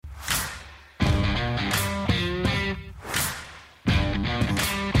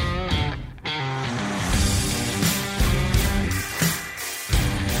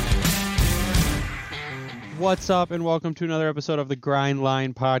What's up, and welcome to another episode of the Grind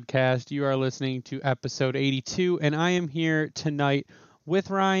Line Podcast. You are listening to episode 82, and I am here tonight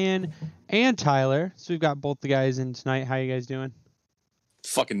with Ryan and Tyler. So we've got both the guys in tonight. How you guys doing?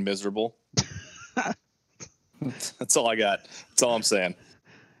 Fucking miserable. That's all I got. That's all I'm saying.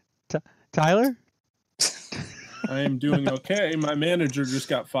 Tyler? I am doing okay. My manager just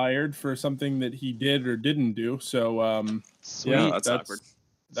got fired for something that he did or didn't do. So, Sweet. Yeah, that's awkward.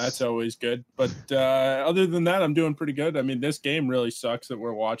 That's always good. But other than that, I'm doing pretty good. I mean, this game really sucks that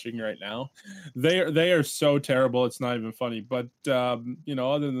we're watching right now. They are so terrible. It's not even funny. But,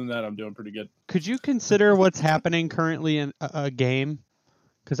 other than that, I'm doing pretty good. Could you consider what's happening currently in a game?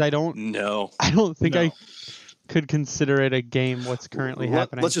 Because I don't think I could consider it a game, what's currently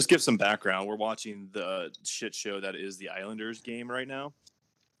happening. Let's just give some background. We're watching the shit show that is the Islanders game right now.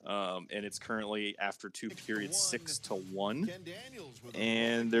 And it's currently after 2 periods 6-1,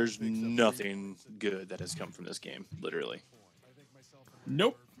 and there's nothing good that has come from this game, literally.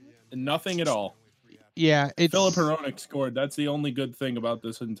 Nope, nothing at all. Yeah, Filip Hronek scored. That's the only good thing about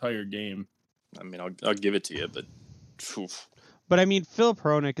this entire game. I mean, I'll give it to you, but oof. But I mean, Filip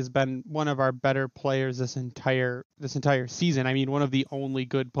Hronek has been one of our better players this entire season. I mean, one of the only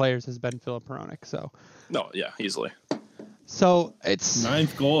good players has been Filip Hronek. So. No, yeah, easily. So it's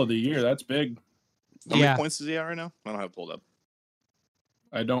 9th goal of the year. That's big. How many points does he have right now? I don't have it pulled up.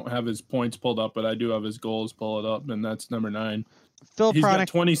 I don't have his points pulled up, but I do have his goals pulled up, and that's number 9. Filip He's Hronek, got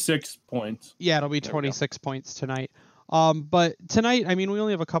 26 points. Yeah, it'll be 26 points tonight. But tonight, I mean, we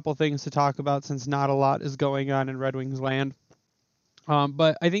only have a couple things to talk about since not a lot is going on in Red Wings land.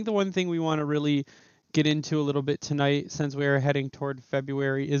 But I think the one thing we want to really get into a little bit tonight, since we are heading toward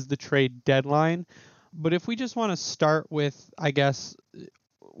February, is the trade deadline. But if we just want to start with, I guess,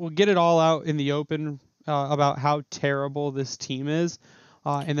 we'll get it all out in the open about how terrible this team is,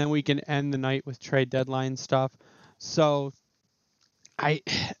 and then we can end the night with trade deadline stuff. So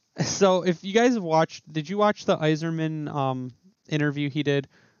if you guys have watched, did you watch the Yzerman interview he did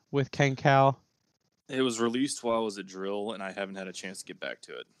with Ken Kal? It was released while I was at drill, and I haven't had a chance to get back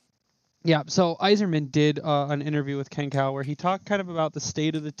to it. Yeah, so Yzerman did an interview with Ken Kal where he talked kind of about the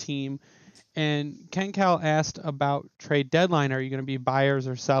state of the team. And Ken Kal asked about trade deadline. Are you going to be buyers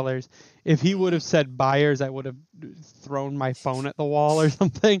or sellers? If he would have said buyers, I would have thrown my phone at the wall or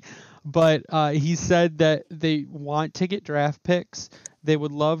something. But he said that they want to get draft picks. They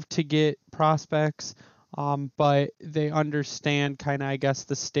would love to get prospects, but they understand kind of, I guess,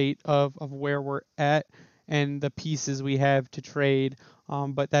 the state of where we're at and the pieces we have to trade.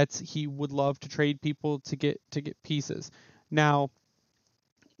 But he would love to trade people to get pieces. Now,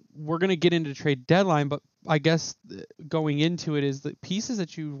 we're going to get into trade deadline, but I guess going into it is the pieces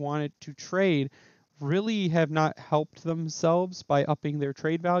that you wanted to trade really have not helped themselves by upping their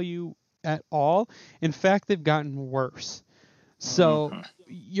trade value at all. In fact, they've gotten worse. So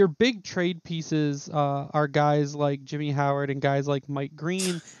your big trade pieces are guys like Jimmy Howard and guys like Mike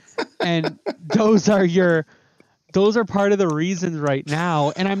Green, and those are part of the reasons right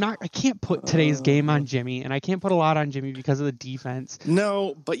now. And I can't put today's game on Jimmy, and I can't put a lot on Jimmy because of the defense.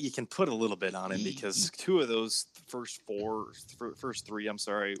 No, but you can put a little bit on him because 2 of those first 3,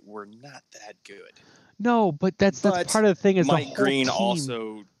 were not that good. No, but that's part of the thing is Mike the whole Green team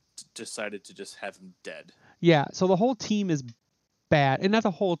also decided to just have him dead. Yeah, so the whole team is bad. And not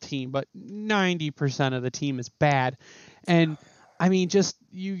the whole team, but 90% of the team is bad. And I mean, just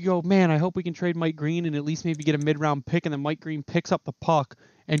you go, man, I hope we can trade Mike Green and at least maybe get a mid-round pick, and then Mike Green picks up the puck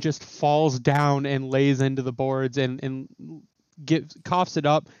and just falls down and lays into the boards and coughs it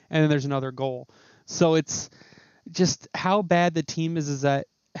up, and then there's another goal. So it's just how bad the team is that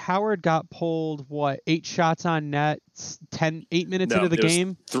Howard got pulled, 8 shots on net, 8 minutes into the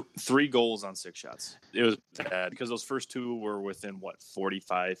game? 3 goals on 6 shots. It was bad because those first 2 were within,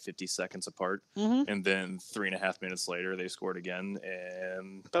 45, 50 seconds apart. Mm-hmm. And then 3.5 minutes later, they scored again,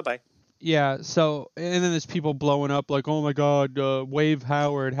 and bye-bye. Yeah, so, and then there's people blowing up like, oh my God, waive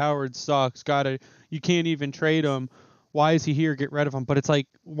Howard. Howard sucks. You can't even trade him. Why is he here? Get rid of him. But it's like,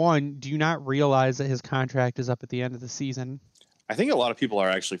 one, do you not realize that his contract is up at the end of the season? I think a lot of people are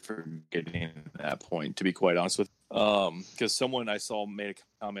actually forgetting that point, to be quite honest with you. Because someone I saw made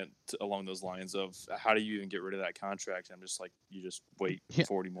a comment along those lines of, how do you even get rid of that contract? And I'm just like, you just wait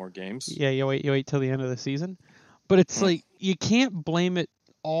 40 more games. Yeah, you wait till the end of the season. But it's like, you can't blame it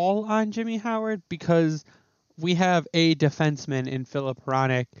all on Jimmy Howard because we have a defenseman in Filip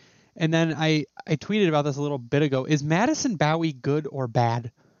Hronek. And then I tweeted about this a little bit ago. Is Madison Bowie good or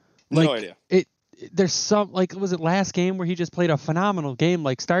bad? No idea. There's some, was it last game where he just played a phenomenal game,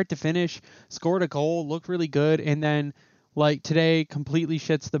 start to finish, scored a goal, looked really good, and then today completely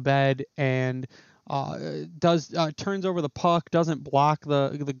shits the bed and turns over the puck, doesn't block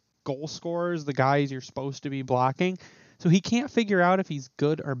the goal scorers, the guys you're supposed to be blocking. So he can't figure out if he's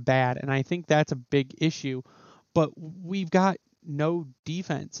good or bad, and I think that's a big issue. But we've got no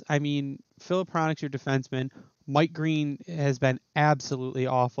defense. I mean, Philip Hronek's your defenseman. Mike Green has been absolutely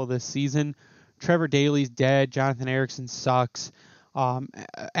awful this season. Trevor Daley's dead. Jonathan Erickson sucks.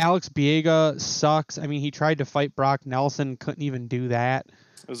 Alex Biega sucks. I mean, he tried to fight Brock Nelson, couldn't even do that.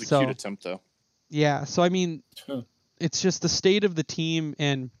 It was a cute attempt, though. Yeah, so I mean, it's just the state of the team,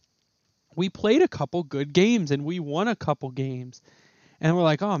 and we played a couple good games, and we won a couple games. And we're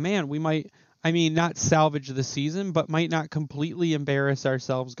like, oh, man, we might, I mean, not salvage the season, but might not completely embarrass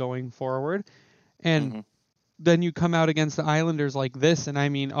ourselves going forward. And then you come out against the Islanders like this, and I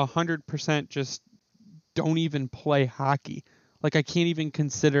mean, 100% just don't even play hockey. Like, I can't even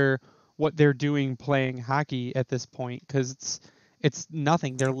consider what they're doing playing hockey at this point, because it's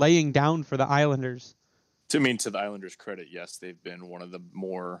nothing. They're laying down for the Islanders. To the Islanders' credit, yes, they've been one of the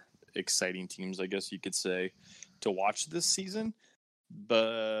more exciting teams, I guess you could say, to watch this season.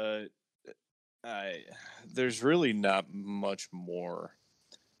 But there's really not much more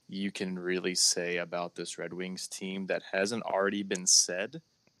you can really say about this Red Wings team that hasn't already been said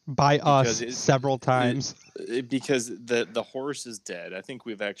by us several times. Because the horse is dead. I think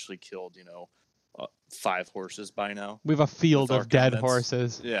we've actually killed 5 horses by now. We have a field of dead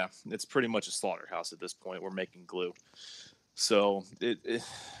horses. Yeah, it's pretty much a slaughterhouse at this point. We're making glue. So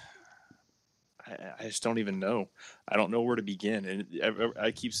I just don't even know. I don't know where to begin. And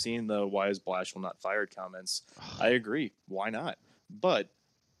I keep seeing the "Why is Blashill not fired?" comments. I agree. Why not? But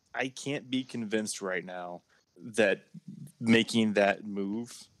I can't be convinced right now that making that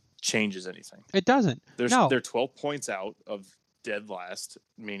move changes anything. It doesn't. They're 12 points out of dead last,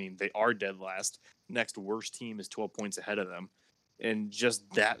 meaning they are dead last. Next worst team is 12 points ahead of them. And just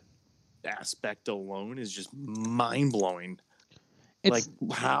that aspect alone is just mind-blowing. Like,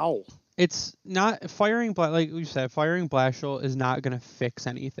 how? It's not firing, like we said, firing Blashill is not going to fix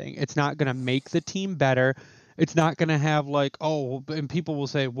anything. It's not going to make the team better. It's not going to have and people will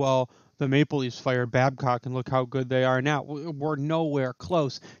say, well, the Maple Leafs fired Babcock and look how good they are now. We're nowhere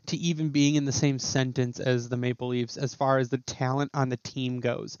close to even being in the same sentence as the Maple Leafs as far as the talent on the team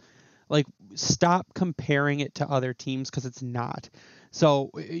goes. Like, stop comparing it to other teams, because it's not. So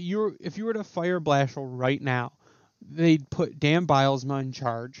if you were to fire Blashill right now, they'd put Dan Bylsma in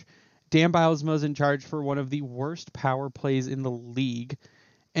charge. Dan Bylsma is in charge for one of the worst power plays in the league.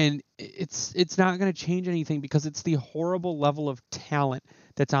 And it's not going to change anything, because it's the horrible level of talent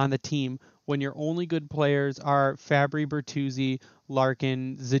that's on the team when your only good players are Fabry, Bertuzzi,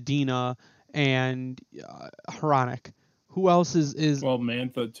 Larkin, Zadina, and Hronek. Who else is well,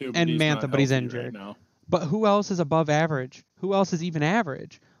 Mantha too, and Mantha, but he's injured. Right now. But who else is above average? Who else is even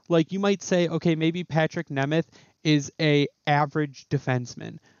average? Like, you might say, okay, maybe Patrick Nemeth is a average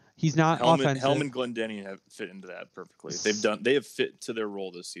defenseman. He's not offensive. Helm and Glendening have fit into that perfectly. They have fit to their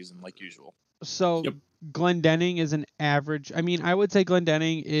role this season like usual. So Glendening is an average. I mean, I would say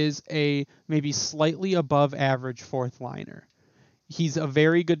Glendening is a maybe slightly above average fourth liner. He's a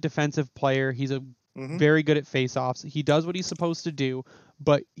very good defensive player. He's very good at faceoffs. He does what he's supposed to do,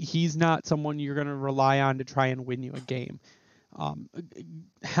 but he's not someone you're going to rely on to try and win you a game.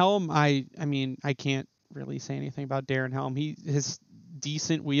 Helm, I mean, I can't really say anything about Darren Helm. His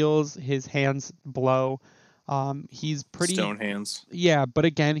decent wheels, his hands blow. He's pretty stone hands. Yeah, but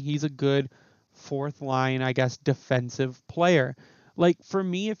again, he's a good fourth line, I guess, defensive player. Like, for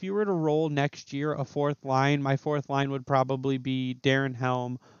me, if you were to roll next year a fourth line, my fourth line would probably be Darren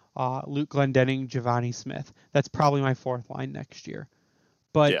Helm, Luke Glendening, Giovanni Smith. That's probably my fourth line next year.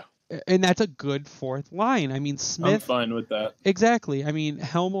 But and that's a good fourth line. I mean, Smith. I'm fine with that. Exactly. I mean,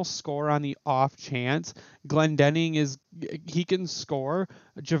 Helm will score on the off chance. Glendening he can score.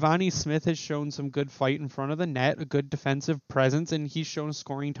 Giovanni Smith has shown some good fight in front of the net, a good defensive presence, and he's shown a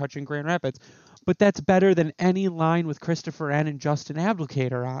scoring touch in Grand Rapids. But that's better than any line with Christopher N. and Justin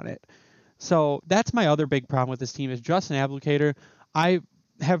Abdelkader on it. So that's my other big problem with this team is Justin Abdelkader. I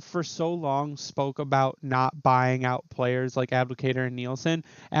have for so long spoke about not buying out players like Abdelkader and Nielsen.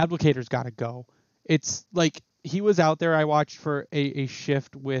 Abdelkader's got to go. It's like he was out there. I watched for a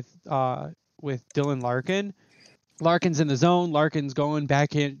shift with Dylan Larkin. Larkin's in the zone. Larkin's going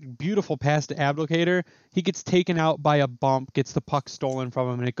back in. Beautiful pass to Abdelkader. He gets taken out by a bump, gets the puck stolen from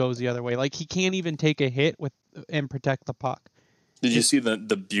him, and it goes the other way. Like, he can't even take a hit and protect the puck. Did you see the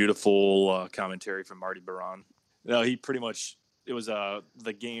beautiful commentary from Marty Baron? No, he pretty much. It was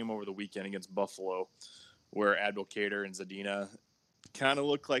the game over the weekend against Buffalo where Abdelkader and Zadina kind of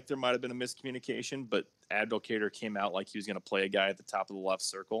looked like there might have been a miscommunication, but Abdelkader came out like he was going to play a guy at the top of the left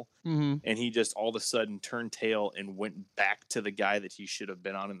circle, Mm-hmm. and he just all of a sudden turned tail and went back to the guy that he should have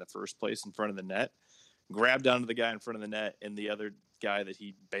been on in the first place in front of the net, grabbed onto the guy in front of the net, and the other guy that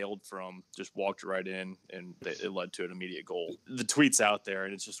he bailed from just walked right in, and it led to an immediate goal. The tweet's out there,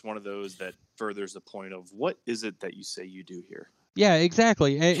 and it's just one of those that furthers the point of what is it that you say you do here? Yeah,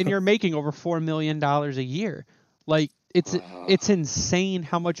 exactly. And you're making over $4 million a year. Like, it's insane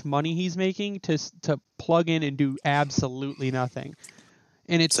how much money he's making to plug in and do absolutely nothing.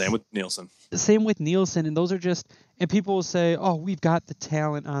 And it's same with Nielsen. And those are just, and people will say, "Oh, we've got the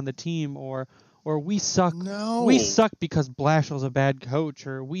talent on the team," or we suck. No. We suck because Blashill's a bad coach,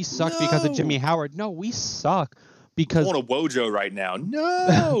 or we suck because of Jimmy Howard. No, we suck because I want a Wojo right now.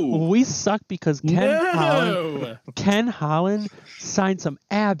 No. we suck because Ken Holland signed some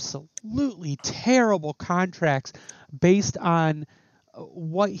absolutely terrible contracts based on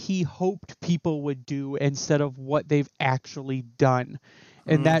what he hoped people would do instead of what they've actually done.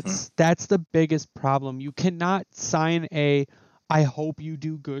 And that's the biggest problem. You cannot sign a "I hope you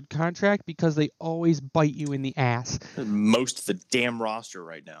do good" contract because they always bite you in the ass. Most of the damn roster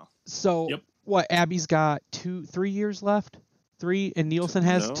right now. So what, Abby's got 3 years left? 3, and Nielsen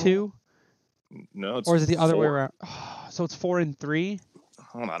has 2? No, it's or is it the 4. other way around? So it's 4 and 3?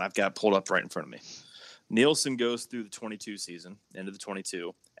 Hold on, I've got it pulled up right in front of me. Nielsen goes through the 22 season, end of the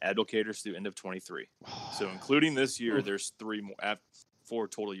 22. Abdelkader's through end of 23. So including this year, there's 3 more, 4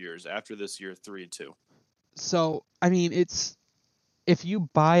 total years. After this year, 3 and 2. So I mean, it's, if you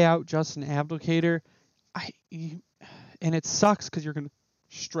buy out Justin Abdelkader, and it sucks because you're going to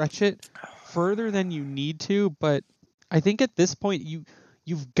stretch it further than you need to, but I think at this point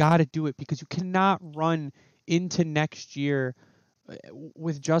you've got to do it because you cannot run into next year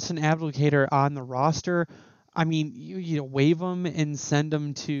with Justin Abdelkader on the roster. I mean, you waive him and send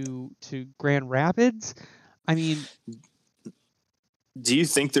him to Grand Rapids. I mean, do you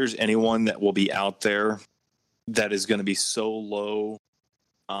think there's anyone that will be out there that is going to be so low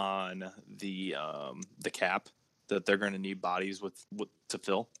on the cap that they're going to need bodies with to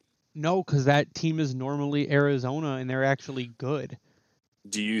fill? No, because that team is normally Arizona, and they're actually good.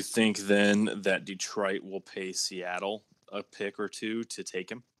 Do you think then that Detroit will pay Seattle a pick or 2 to take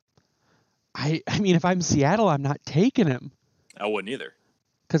him? I mean, if I'm Seattle, I'm not taking him. I wouldn't either.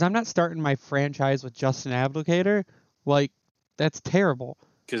 Because I'm not starting my franchise with Justin Abdelkader. Like, that's terrible.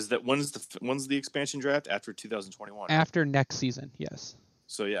 Because when's the expansion draft? After 2021. After next season, yes.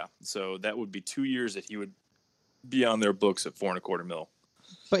 So yeah, so that would be 2 years that he would be on their books at $4.25 million.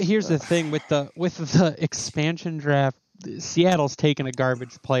 But here's the thing with the expansion draft, Seattle's taken a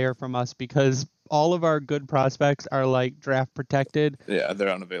garbage player from us because all of our good prospects are like draft protected. Yeah, they're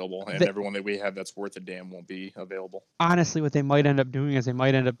unavailable, and everyone that we have that's worth a damn won't be available. Honestly, what they might end up doing is they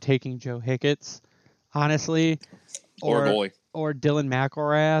might end up taking Joe Hicketts, honestly, or goalie, or Dylan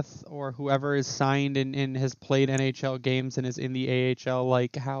McElrath, or whoever is signed and has played NHL games and is in the AHL,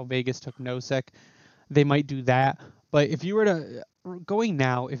 like how Vegas took Nosek. They might do that. But if you were to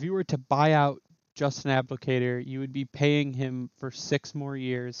buy out Justin Abdelkader, you would be paying him for 6 more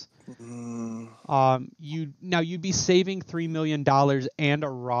years. You'd be saving $3 million and a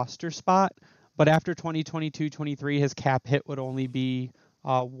roster spot, but after 2022-23, his cap hit would only be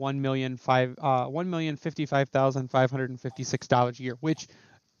 $1,055,556 a year, which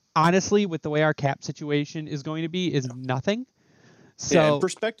honestly, with the way our cap situation is going to be, is nothing. So yeah, in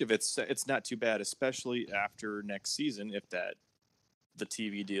perspective, it's not too bad, especially after next season, if the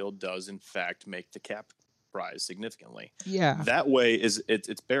TV deal does in fact make the cap rise significantly. Yeah, that way it's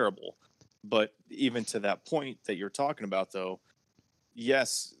bearable. But even to that point that you're talking about, though,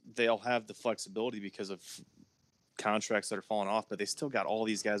 yes, they'll have the flexibility because of contracts that are falling off, but they still got all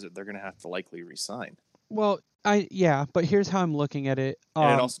these guys that they're going to have to likely re-sign. Well, but here's how I'm looking at it.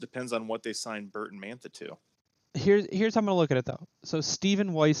 And it also depends on what they sign Burt and Mantha to. Here's how I'm going to look at it, though. So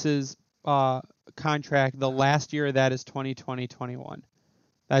Stephen Weiss's contract, the last year of that is 2020-21.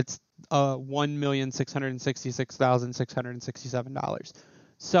 That's $1,666,667.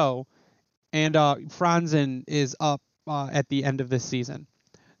 So, and Franzen is up at the end of this season.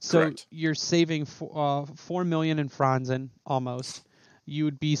 So correct. You're saving $4 million in Franzen almost. You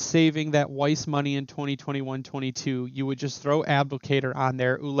would be saving that Weiss money in 2021-22. You would just throw Abdelkader on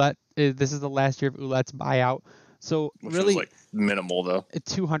there. Ouellette, this is the last year of Ouellette's buyout. So which really, is like minimal though.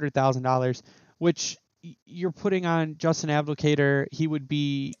 $200,000, which you're putting on Justin Abdelkader. He would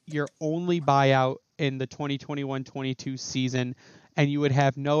be your only buyout in the 2021-22 season, and you would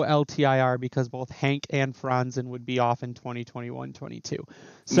have no LTIR because both Hank and Franzen would be off in 2021-22.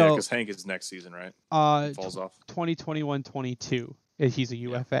 So because Hank is next season, right? Falls off 2021-22. He's a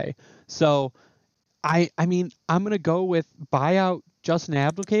UFA. Yeah. So I mean, I'm going to go with buyout Justin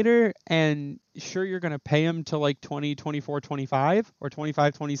Abdelkader, and sure, you're going to pay him to like 2024 25 or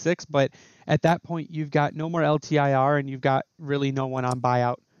 25 26, but at that point you've got no more LTIR and you've got really no one on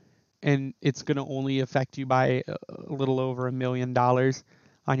buyout, and it's going to only affect you by a little over $1 million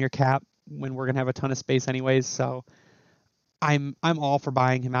on your cap when we're going to have a ton of space anyways. So I'm all for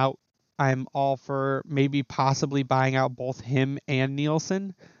buying him out. I'm all for maybe possibly buying out both him and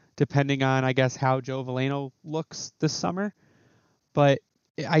Nielsen, depending on, I guess, how Joe Veleno looks this summer. But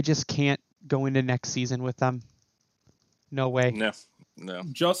I just can't go into next season with them. No way. No.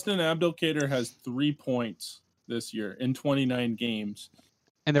 Justin Abdelkader has 3 points this year in 29 games.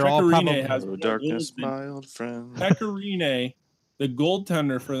 And they're all probably... has darkness, my old friend. Pecorine, the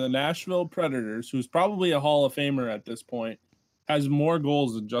goaltender for the Nashville Predators, who's probably a Hall of Famer at this point, has more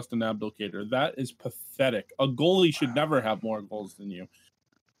goals than Justin Abdelkader. That is pathetic. A goalie should never have more goals than you.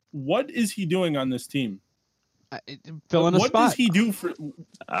 What is he doing on this team? Fill in a spot. What does he do for...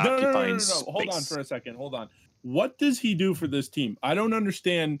 Occupying No. Hold on space. for a second. Hold on. What does he do for this team? I don't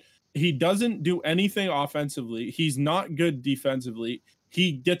understand. He doesn't do anything offensively. He's not good defensively.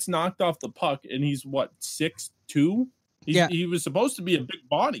 He gets knocked off the puck, and he's, 6'2"? He was supposed to be a big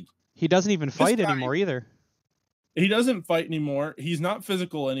body. He doesn't even fight anymore either. He doesn't fight anymore. He's not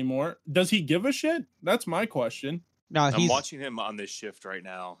physical anymore. Does he give a shit? That's my question. No, I'm watching him on this shift right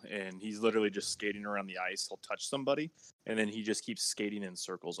now, and he's literally just skating around the ice. He'll touch somebody, and then he just keeps skating in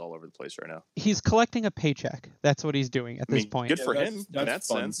circles all over the place right now. He's collecting a paycheck. That's what he's doing at this point. Good for him in that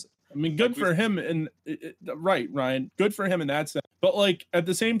sense. I mean, good for him. Right, Ryan. Good for him in that sense. But, at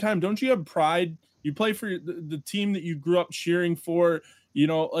the same time, don't you have pride? You play for the team that you grew up cheering for.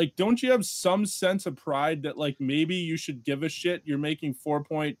 Don't you have some sense of pride that, maybe you should give a shit? You're making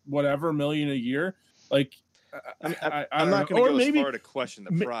 $4 million a year. I'm not going to go as far to question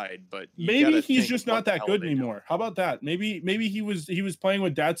the pride, but maybe he's just not that good anymore. How about that? Maybe he was playing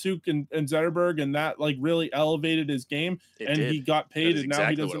with Datsuk and Zetterberg, and that really elevated his game, he got paid, and now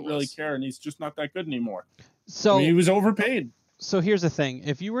he doesn't really care, and he's just not that good anymore. So he was overpaid. So here's the thing: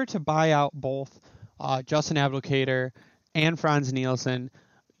 if you were to buy out both Justin Abdelkader and Franz Nielsen,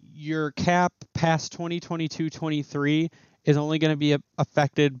 your cap past 2022-23 is only going to be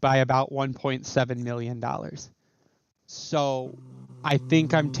affected by about $1.7 million. So I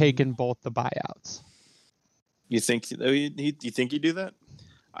think I'm taking both the buyouts. You think you do that?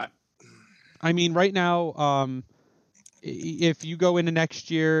 I mean, right now, if you go into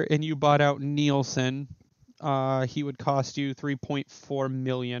next year and you bought out Nielsen, he would cost you $3.4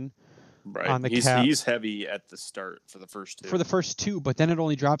 million. Right. On the cap. He's heavy at the start for the first two. But then it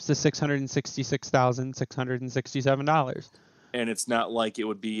only drops to $666,667. And it's not like it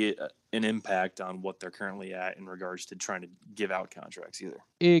would be an impact on what they're currently at in regards to trying to give out contracts either.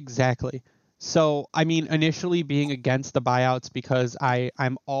 Exactly. So, I mean, initially being against the buyouts because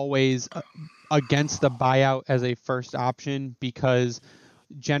I'm always against the buyout as a first option because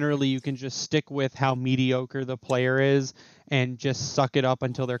generally you can just stick with how mediocre the player is and just suck it up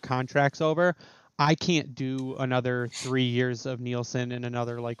until their contract's over. I can't do another 3 years of Nielsen and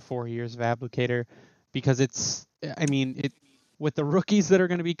another 4 years of Abdelkader because with the rookies that are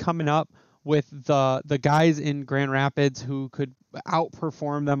going to be coming up, with the guys in Grand Rapids who could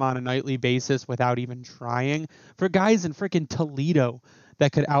outperform them on a nightly basis without even trying, for guys in freaking Toledo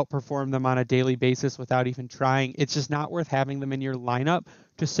that could outperform them on a daily basis without even trying, it's just not worth having them in your lineup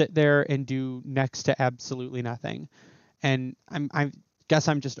to sit there and do next to absolutely nothing. And I guess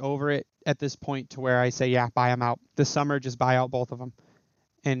I'm just over it at this point to where I say, yeah, buy them out. This summer, just buy out both of them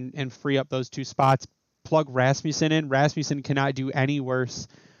and free up those two spots. Plug Rasmussen in. Rasmussen cannot do any worse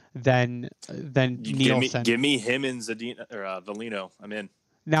than Nielsen. Give me him and Veleno. I'm in.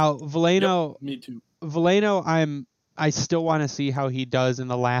 Now, Veleno, me too. Veleno, I still want to see how he does in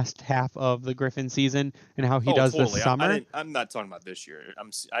the last half of the Griffin season and how he does this summer. I'm not talking about this year.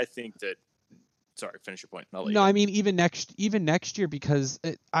 I think that. Sorry, finish your point. I mean even next year because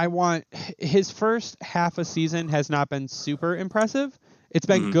I want his first half a season has not been super impressive. It's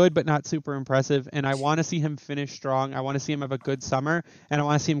been good, but not super impressive. And I want to see him finish strong. I want to see him have a good summer, and I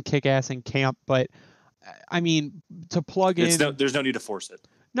want to see him kick ass in camp. But I mean, to plug in, there's no need to force it.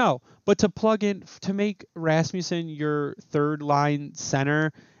 No, but to plug in, to make Rasmussen your third line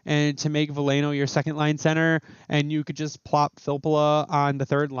center and to make Veleno your second line center, and you could just plop Filppula on the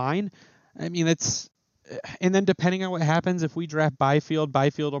third line. I mean, and then depending on what happens, if we draft Byfield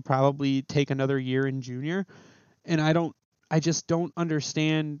will probably take another year in junior. And I just don't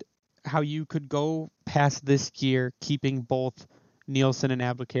understand how you could go past this year keeping both Nielsen and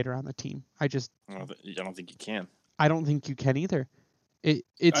Abdelkader on the team. I don't think you can. I don't think you can either. I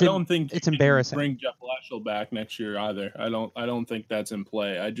don't think it's you can embarrassing. bring Jeff Blashill back next year either. I don't think that's in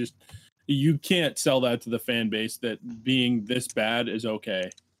play. You can't sell that to the fan base that being this bad is okay.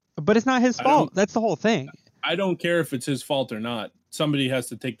 But it's not his fault. That's the whole thing. I don't care if it's his fault or not. Somebody has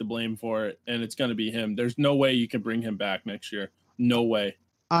to take the blame for it, and it's going to be him. There's no way you can bring him back next year. No way.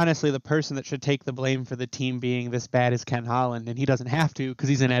 Honestly, the person that should take the blame for the team being this bad is Ken Holland, and he doesn't have to because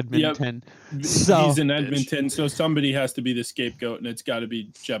he's in Edmonton. Yep. So he's in Edmonton, so somebody has to be the scapegoat, and it's got to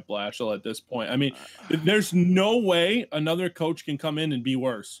be Jeff Blashill at this point. I mean, there's no way another coach can come in and be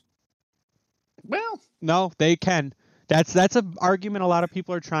worse. Well, no, they can. That's an argument a lot of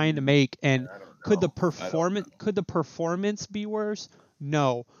people are trying to make. And could the performance be worse?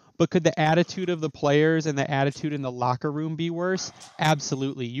 No. But could the attitude of the players and the attitude in the locker room be worse?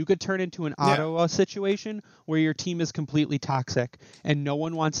 Absolutely. You could turn into an Ottawa situation where your team is completely toxic and no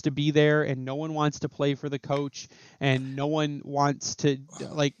one wants to be there and no one wants to play for the coach and no one wants to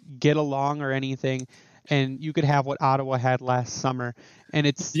get along or anything. And you could have what Ottawa had last summer. And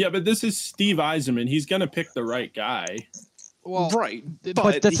it's but this is Steve Yzerman. He's going to pick the right guy. Well, right.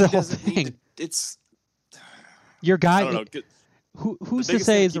 But that's the whole thing. It's your guy. I don't know. Who's to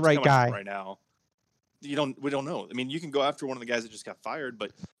say is the right guy right now? We don't know. I mean, you can go after one of the guys that just got fired,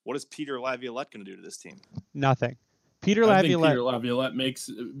 but what is Peter Laviolette going to do to this team? Nothing. Peter Laviolette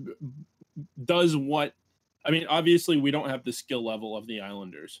does what? I mean, obviously we don't have the skill level of the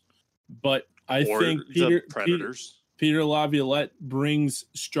Islanders, but I think Peter Laviolette brings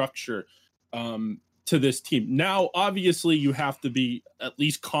structure to this team. Now, obviously, you have to be at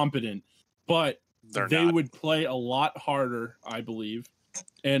least competent, but they would play a lot harder, I believe,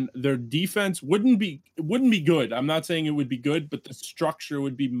 and their defense wouldn't be good. I'm not saying it would be good, but the structure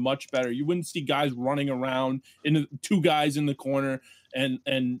would be much better. You wouldn't see guys running around two guys in the corner and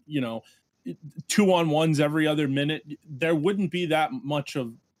 2-on-1s every other minute. There wouldn't be that much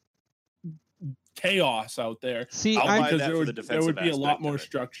of chaos out there. See, because there would be a lot more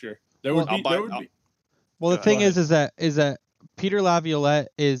structure. Well, the thing is that Peter Laviolette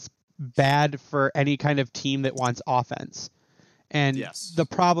is bad for any kind of team that wants offense. And the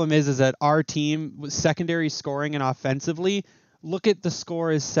problem is that our team with secondary scoring and offensively, look at the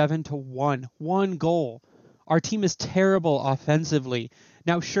score is 7-1, 1 goal. Our team is terrible offensively.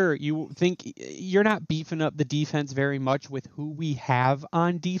 Now, sure, you think you're not beefing up the defense very much with who we have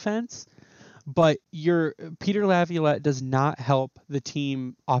on defense, but Peter Laviolette does not help the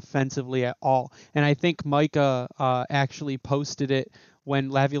team offensively at all. And I think Micah actually posted it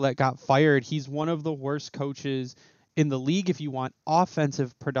when Laviolette got fired. He's one of the worst coaches in the league if you want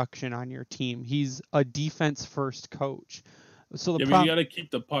offensive production on your team. He's a defense-first coach. So but you got to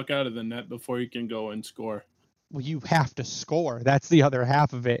keep the puck out of the net before you can go and score. Well, you have to score. That's the other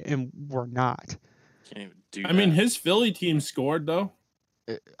half of it, and we're not. Can't even do that. I mean, his Philly team scored, though.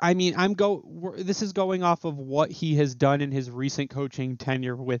 I mean, this is going off of what he has done in his recent coaching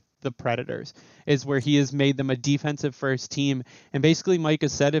tenure with the Predators, is where he has made them a defensive first team. And basically, Mike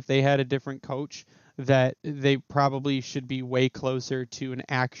has said if they had a different coach, that they probably should be way closer to an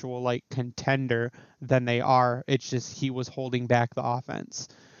actual contender than they are. It's just he was holding back the offense.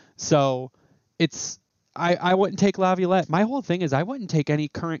 So I wouldn't take Laviolette. My whole thing is I wouldn't take any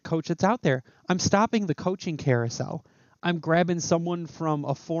current coach that's out there. I'm stopping the coaching carousel. I'm grabbing someone from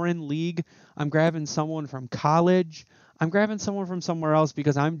a foreign league. I'm grabbing someone from college. I'm grabbing someone from somewhere else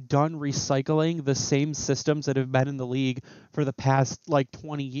because I'm done recycling the same systems that have been in the league for the past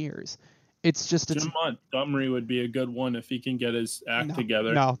 20 years. It's just Jim Montgomery would be a good one if he can get his act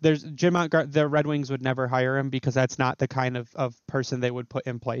together. No, the Red Wings would never hire him because that's not the kind of person they would put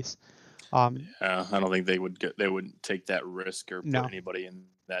in place. I don't think they wouldn't take that risk or put anybody in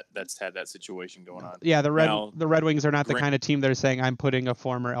that's had that situation going on. Yeah, the Red Wings are not the kind of team that are saying I'm putting a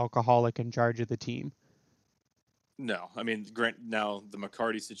former alcoholic in charge of the team. No, I mean, now the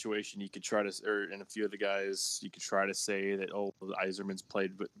McCarty situation, you could try to, and a few of the guys, you could try to say that Yzerman's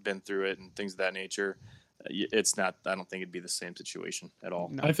been through it and things of that nature. It's not. I don't think it'd be the same situation at all.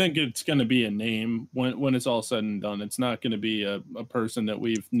 No. I think it's going to be a name when it's all said and done. It's not going to be a person that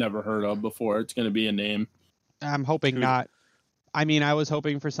we've never heard of before. It's going to be a name. I'm hoping not. I mean, I was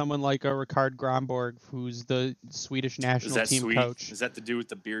hoping for someone like a Rikard Grönborg, who's the Swedish national team coach. Is that the dude with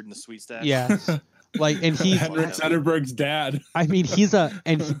the beard and the sweet stash? Yeah. And he's Zetterberg's dad. I mean, he's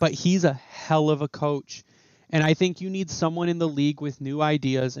a hell of a coach. And I think you need someone in the league with new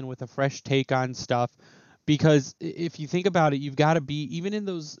ideas and with a fresh take on stuff. Because if you think about it, you've got to be, even in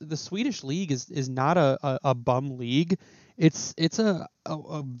the Swedish league is not a bum league. It's a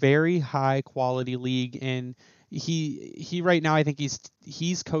very high quality league. And he right now, I think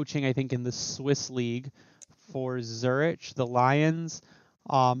he's coaching, I think, in the Swiss league for Zurich, the Lions.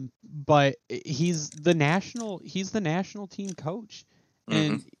 But he's the national team coach,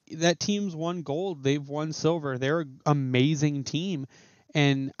 and that team's won gold. They've won silver. They're an amazing team,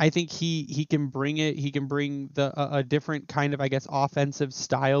 and I think he can bring it. He can bring a different kind of, I guess, offensive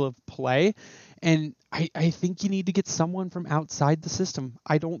style of play. And I think you need to get someone from outside the system.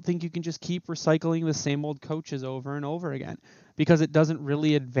 I don't think you can just keep recycling the same old coaches over and over again, because it doesn't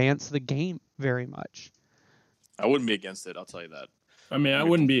really advance the game very much. I wouldn't be against it, I'll tell you that. I mean, I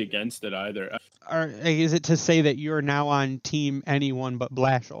wouldn't be against it either. Or is it to say that you're now on team anyone but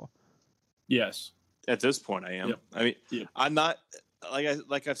Blashill? Yes. At this point, I am. Yep. I mean, Yep. I'm not,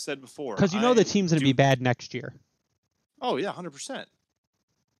 like I've said before. Because you know the team's going to be bad next year. Oh, yeah, 100%.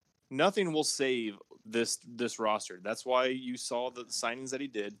 Nothing will save this roster. That's why you saw the signings that he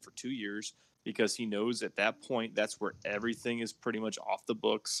did for 2 years, because he knows at that point that's where everything is pretty much off the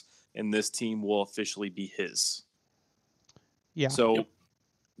books, and this team will officially be his. Yeah. So,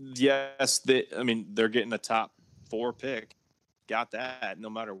 yes, they're getting a top 4 pick. Got that no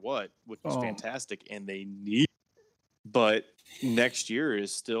matter what, which is fantastic, and they need. But next year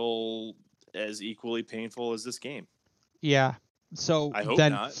is still as equally painful as this game. Yeah. So I hope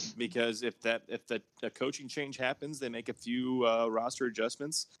not, because if the coaching change happens, they make a few roster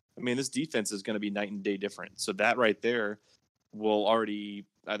adjustments. I mean, this defense is going to be night and day different. So that right there will already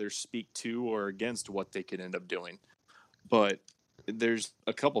either speak to or against what they could end up doing. But there's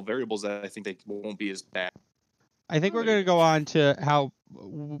a couple variables that I think they won't be as bad. I think we're going to go on to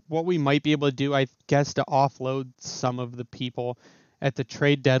what we might be able to do, I guess, to offload some of the people at the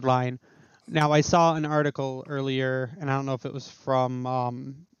trade deadline. Now, I saw an article earlier, and I don't know if it was from,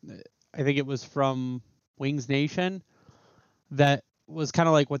 I think it was from Wings Nation, that was kind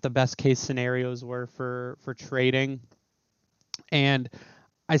of like what the best case scenarios were for trading. And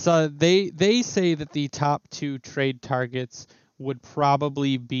I saw they say that the top 2 trade targets would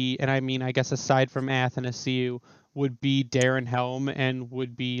probably be, and I mean, I guess aside from Athanasiou, would be Darren Helm and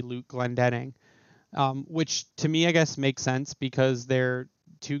would be Luke Glendening, which to me, I guess, makes sense because they're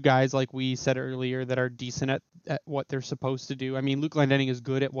 2 guys, like we said earlier, that are decent at what they're supposed to do. I mean, Luke Glendening is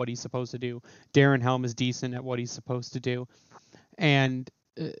good at what he's supposed to do. Darren Helm is decent at what he's supposed to do. And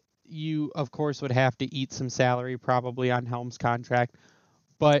you, of course, would have to eat some salary probably on Helm's contract.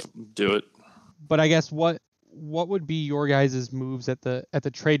 But do it. But I guess what would be your guys' moves at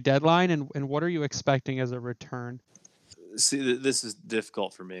the trade deadline, and what are you expecting as a return? See, this is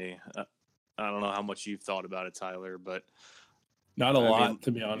difficult for me. I don't know how much you've thought about it, Tyler, but not a lot,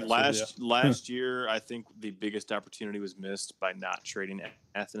 to be honest. Last year, I think the biggest opportunity was missed by not trading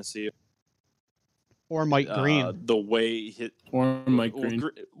Athanasiou. Or Mike Green. The way he hit. Or Mike Green.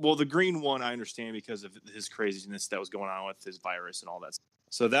 Well, the Green one, I understand because of his craziness that was going on with his virus and all that.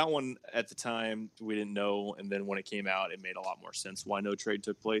 So that one, at the time, we didn't know. And then when it came out, it made a lot more sense why no trade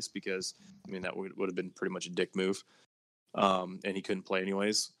took place, because, I mean, that would have been pretty much a dick move. And he couldn't play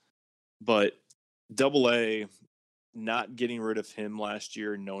anyways. But AA, not getting rid of him last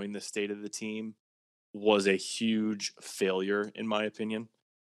year, knowing the state of the team, was a huge failure, in my opinion.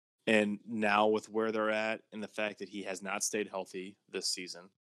 And now with where they're at and the fact that he has not stayed healthy this season,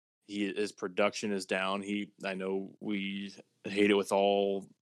 his production is down. I know we hate it with all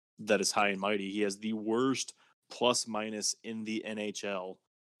that is high and mighty. He has the worst plus minus in the NHL,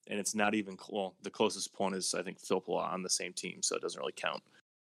 and it's not even the closest point is, I think, Filppula on the same team, so it doesn't really count.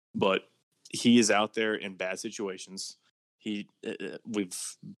 But he is out there in bad situations.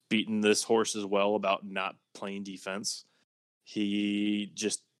 We've beaten this horse as well about not playing defense. He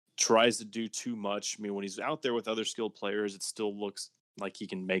just tries to do too much. I mean, when he's out there with other skilled players, it still looks like he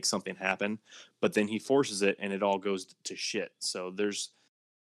can make something happen, but then he forces it and it all goes to shit. So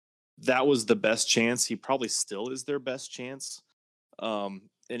that was the best chance. He probably still is their best chance. And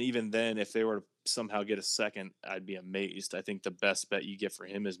even then, if they were to somehow get a second, I'd be amazed. I think the best bet you get for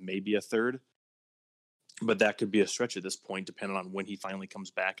him is maybe a third, but that could be a stretch at this point, depending on when he finally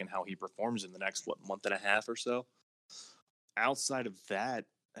comes back and how he performs in the next, month and a half or so. Outside of that,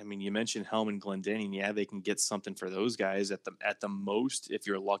 I mean, you mentioned Helm and Glendening. Yeah, they can get something for those guys at the most. If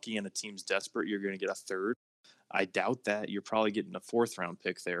you're lucky and the team's desperate, you're going to get a third. I doubt that. You're probably getting a 4th round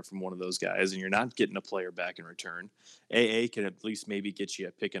pick there from one of those guys, and you're not getting a player back in return. AA can at least maybe get you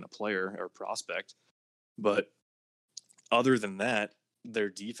a pick and a player or prospect. But other than that, their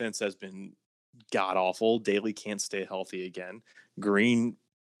defense has been god awful. Daly can't stay healthy again. Green,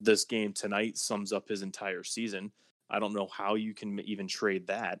 this game tonight sums up his entire season. I don't know how you can even trade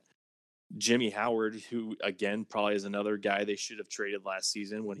that. Jimmy Howard, who, again, probably is another guy they should have traded last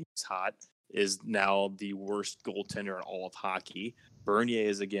season when he was hot, is now the worst goaltender in all of hockey. Bernier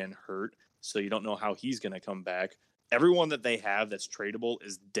is, again, hurt. so you don't know how he's going to come back. Everyone that they have that's tradable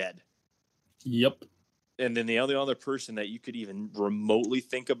is dead. Yep. And then the only other person that you could even remotely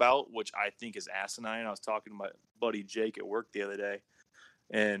think about, which I think is asinine, I was talking to my buddy Jake at work the other day,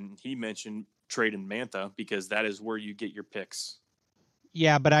 and he mentioned trading Mantha because that is where you get your picks.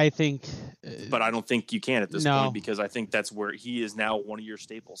 Yeah, but I think... but I don't think you can at this No. point because I think that's where he is now one of your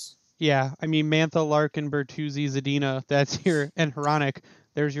staples. Yeah, I mean, Mantha, Larkin, Bertuzzi, Zadina, that's your... and Hronic,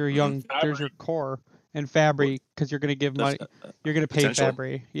 there's your young... there's your core. And Fabry, because you're going to give money... you're going to pay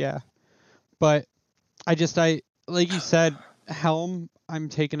Fabry. Yeah. But like you said, Helm, I'm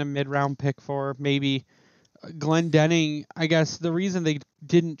taking a mid-round pick for. Maybe Glendening. I guess the reason they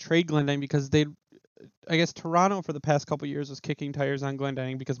didn't trade Glendening because I guess Toronto for the past couple of years was kicking tires on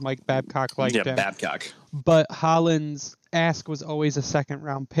Glendening because Mike Babcock liked him. Yeah, Babcock. But Holland's ask was always a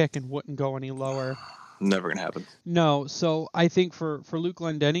second-round pick and wouldn't go any lower. Never gonna happen. No, so I think for Luke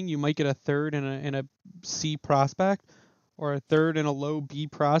Glendening, you might get a third and a C prospect, or a third and a low B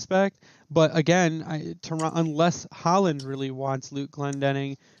prospect. But again, unless Holland really wants Luke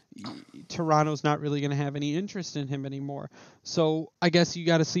Glendening, Toronto's not really going to have any interest in him anymore. So I guess you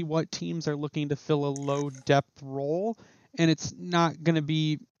got to see what teams are looking to fill a low depth role, and it's not going to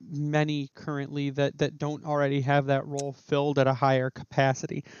be many currently that don't already have that role filled at a higher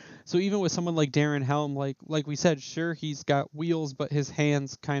capacity. So even with someone like Darren Helm, like we said, sure, he's got wheels, but his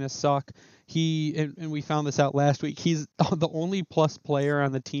hands kind of suck. And we found this out last week, he's the only plus player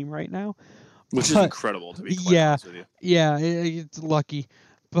on the team right now. Which is incredible, to be quite honest with you. Yeah, it's lucky.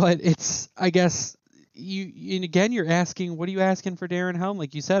 But it's, I guess, and again, you're asking, what are you asking for Darren Helm?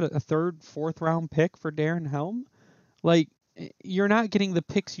 Like you said, a third, fourth round pick for Darren Helm? Like, you're not getting the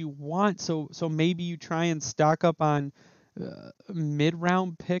picks you want, so maybe you try and stock up on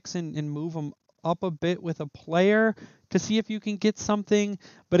mid-round picks and move them up a bit with a player to see if you can get something.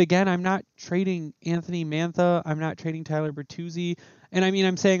 But again, I'm not trading Anthony Mantha. I'm not trading Tyler Bertuzzi. And I mean,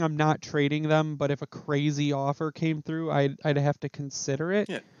 I'm saying I'm not trading them, but if a crazy offer came through, I'd have to consider it.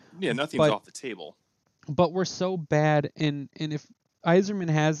 Yeah, nothing's off the table. But we're so bad, and if Yzerman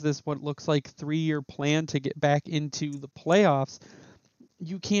has this what looks like 3-year plan to get back into the playoffs,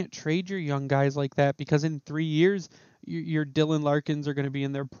 you can't trade your young guys like that because in 3 years, your Dylan Larkins are going to be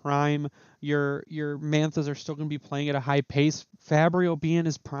in their prime. Your Manthas are still going to be playing at a high pace. Fabry will be in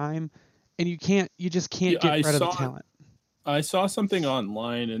his prime, and you just can't get rid of the talent. I saw something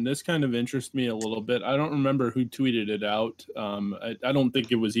online, and this kind of interests me a little bit. I don't remember who tweeted it out. I don't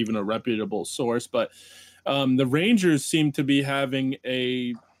think it was even a reputable source, but the Rangers seem to be having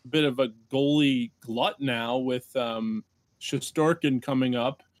a bit of a goalie glut now with Shesterkin coming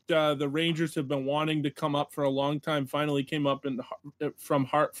up. The Rangers have been wanting to come up for a long time, finally came up from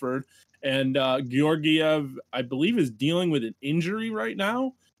Hartford. And Georgiev, I believe, is dealing with an injury right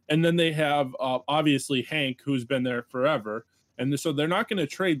now. And then they have, obviously, Hank, who's been there forever. And so they're not going to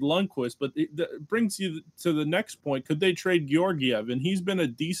trade Lundqvist, but it brings you to the next point. Could they trade Georgiev? And he's been a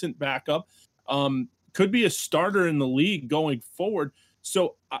decent backup. Could be a starter in the league going forward.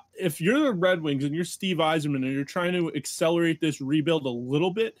 So if you're the Red Wings and you're Steve Yzerman and you're trying to accelerate this rebuild a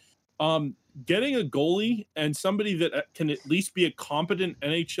little bit, getting a goalie and somebody that can at least be a competent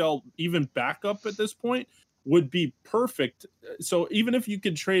NHL even backup at this point would be perfect. So even if you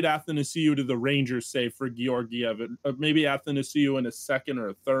could trade Athanasiou to the Rangers, say, for Georgiev, maybe Athanasiou in a second or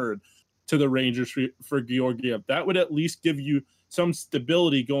a third to the Rangers for Georgiev, that would at least give you some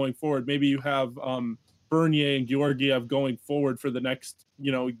stability going forward. Maybe you have Bernier and Georgiev going forward for the next,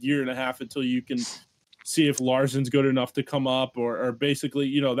 year and a half until you can see if Larson's good enough to come up or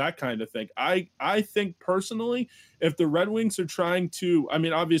basically, that kind of thing. I think personally, if the Red Wings are trying to, I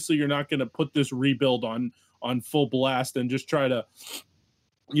mean, obviously you're not going to put this rebuild on full blast and just try to,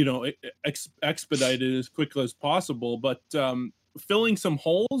 expedite it as quickly as possible. But filling some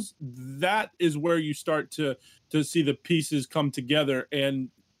holes, that is where you start to see the pieces come together. And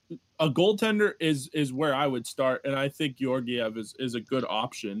a goaltender is where I would start. And I think Georgiev is a good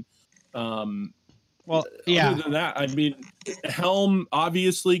option. Well, yeah. Other than that, I mean, Helm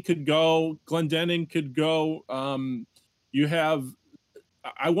obviously could go. Glendening could go. You have.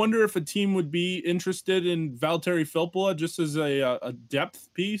 I wonder if a team would be interested in Valtteri Filppula just as a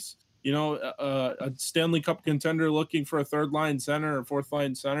depth piece. A Stanley Cup contender looking for a third line center or fourth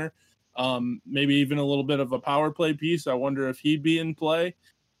line center. Maybe even a little bit of a power play piece. I wonder if he'd be in play.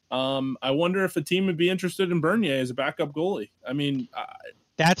 I wonder if a team would be interested in Bernier as a backup goalie. I mean.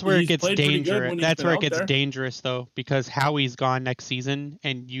 That's where it gets dangerous. That's where it gets dangerous, though, because Howie's gone next season,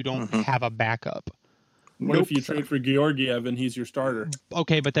 and you don't have a backup. What if you trade for Georgiev and he's your starter?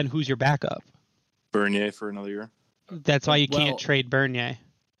 Okay, but then who's your backup? Bernier for another year. That's why you can't trade Bernier.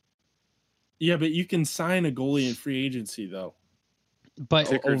 Yeah, but you can sign a goalie in free agency though. But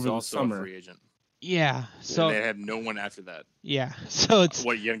Ticker's over the also summer. a free agent. yeah, so And they have no one after that. yeah, so it's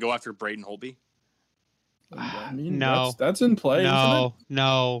What, you going to go after Braden Holtby? I mean, no, that's in play. Isn't it?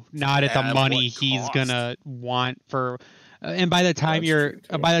 no, not at the At money what he's cost? gonna want for. And by the time That's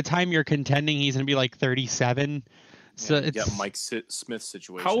true, too. you're contending, he's gonna be like 37. So Yeah, you it's got Mike Smith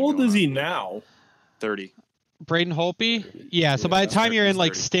situation. How old going is on. he now? 30. Braden Holtby. Yeah, so by the time you're in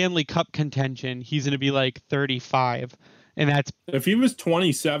like 30. Stanley Cup contention, he's gonna be like 35, and that's If he was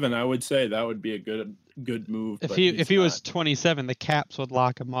 27, I would say that would be a good move. if but he he's was not. 27, the Caps would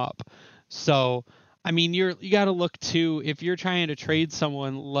lock him up. So I mean, you got to look to if you're trying to trade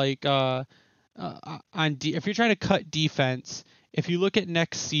someone like if you're trying to cut defense. If you look at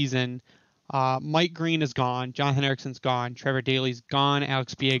next season, Mike Green is gone, Jonathan Ericsson's gone, Trevor Daley's gone,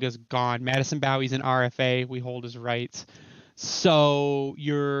 Alex Biega's gone, Madison Bowie's an RFA. We hold his rights. So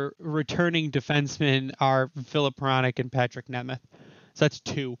your returning defensemen are Philip Hronik and Patrick Nemeth. So that's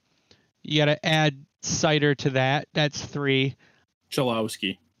 2. You got to add Seider to that. That's 3.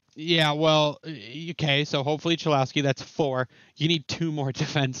 Chalowski. Yeah, well, okay, so hopefully Chalowski, that's 4. You need 2 more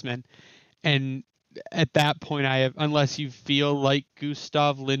defensemen. And at that point, unless you feel like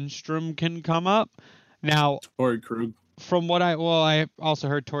Gustav Lindstrom can come up. Now, Torrey Krug. from what I also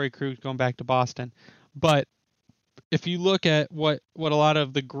heard Torrey Krug going back to Boston. But if you look at what a lot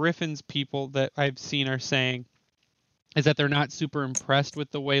of the Griffins people that I've seen are saying is that they're not super impressed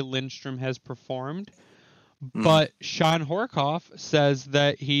with the way Lindstrom has performed. But Sean Horkoff says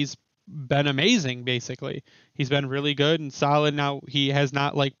that he's been amazing, basically. He's been really good and solid. Now, he has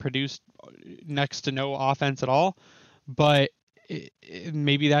not like produced next to no offense at all, but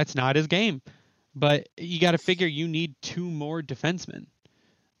maybe that's not his game. But you got to figure you need 2 more defensemen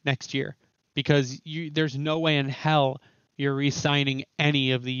next year because there's no way in hell you're re-signing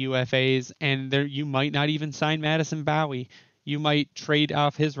any of the UFAs, and you might not even sign Madison Bowie. You might trade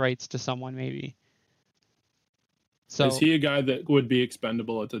off his rights to someone maybe. So, is he a guy that would be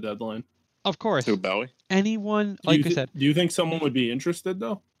expendable at the deadline? Of course. Who, Bowie? Anyone, like I said. Do you think someone would be interested,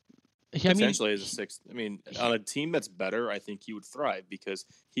 though? Potentially as a 6th. I mean, on a team that's better, I think he would thrive because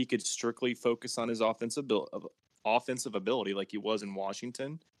he could strictly focus on his offensive ability like he was in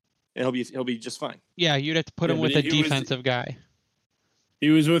Washington, and he'll be just fine. Yeah, you'd have to put him with a defensive guy. He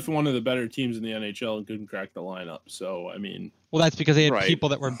was with one of the better teams in the NHL and couldn't crack the lineup. So, I mean... Well, that's because they had people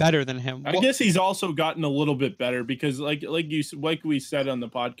that were better than him. I guess he's also gotten a little bit better because, like we said on the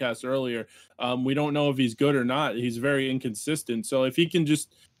podcast earlier, we don't know if he's good or not. He's very inconsistent. So if he can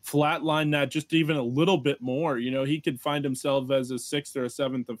just flatline that just even a little bit more, he could find himself as a 6th or a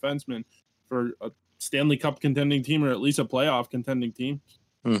 7th defenseman for a Stanley Cup contending team or at least a playoff contending team.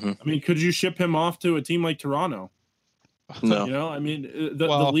 Mm-hmm. I mean, could you ship him off to a team like Toronto? No. I mean, the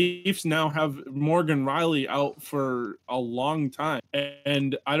Leafs now have Morgan Riley out for a long time.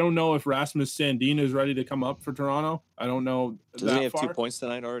 And I don't know if Rasmus Sandin is ready to come up for Toronto. I don't know. Does he have 2 points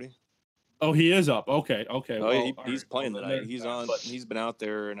tonight already? Oh, he is up. Okay. Oh, well, he's playing tonight. He's on. He's been out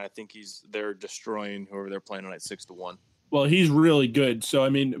there, and I think they're destroying whoever they're playing tonight 6-1. Well, he's really good. So I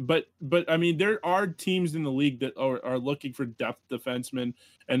mean, but I mean, there are teams in the league that are looking for depth defensemen,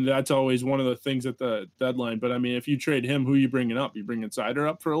 and that's always one of the things at the deadline. But I mean, if you trade him, who are you bringing up? You bringing Seider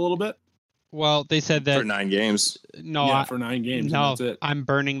up for a little bit? Well, they said that for 9 games. No, for 9 games. No, that's it. I'm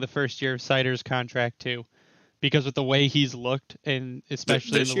burning the first year of Seider's contract too, because with the way he's looked, and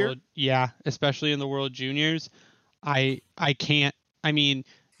especially this in the year? especially in the World Juniors, I can't. I mean,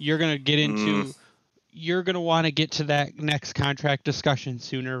 you're gonna get into. You're going to want to get to that next contract discussion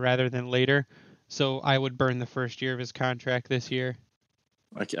sooner rather than later. So I would burn the first year of his contract this year.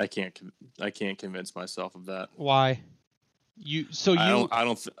 I can't convince myself of that. Why? What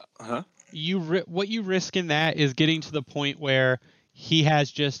you risk in that is getting to the point where he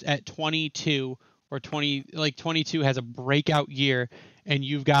has just at 22 or 22 has a breakout year, and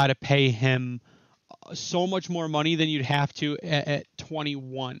you've got to pay him so much more money than you'd have to at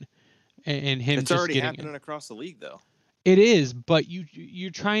 21. And him it's just already getting happening across the league, though. It is, but you're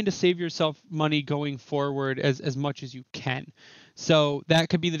trying to save yourself money going forward as much as you can. So that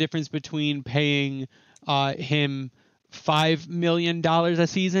could be the difference between paying him $5 million a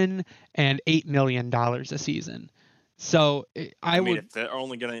season and $8 million a season. So I mean, if they're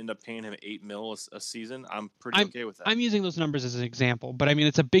only going to end up paying him $8 million a season, I'm pretty okay with that. I'm using those numbers as an example, but I mean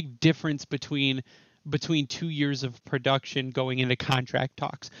it's a big difference between between 2 years of production going into contract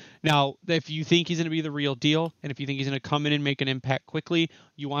talks. Now, if you think he's going to be the real deal, and if you think he's going to come in and make an impact quickly,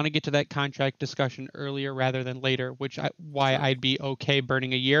 you want to get to that contract discussion earlier rather than later, why Sure. I'd be okay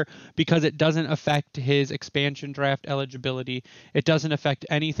burning a year, because it doesn't affect his expansion draft eligibility. It doesn't affect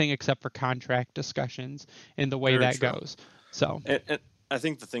anything except for contract discussions in the way Very that true. goes. So, And I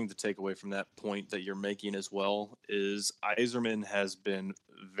think the thing to take away from that point that you're making as well is Yzerman has been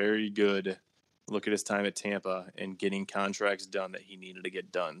very good. Look at his time at Tampa and getting contracts done that he needed to get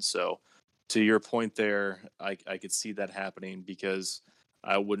done. So, to your point there, I could see that happening because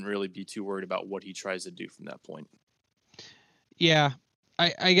I wouldn't really be too worried about what he tries to do from that point. yeah,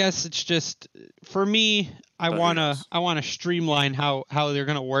 I guess it's just for me. I But who wanna knows? I wanna streamline how they're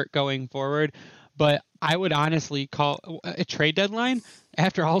gonna work going forward. But I would honestly call a trade deadline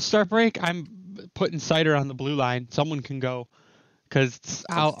after All-Star break. I'm putting Sider on the blue line. Someone can go because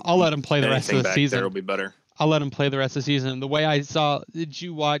I'll let him play the rest of Anything the back there season. will be better. I'll let him play the rest of the season. The way I saw, did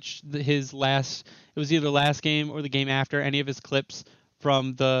you watch his last? It was either the last game or the game after. Any of his clips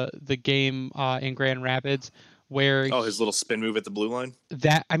from the game in Grand Rapids, where Oh, his little spin move at the blue line.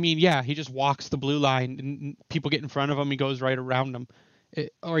 I mean, yeah, he just walks the blue line, and people get in front of him. He goes right around them.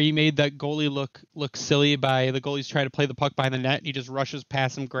 Or he made that goalie look silly by the goalie's trying to play the puck behind the net, and he just rushes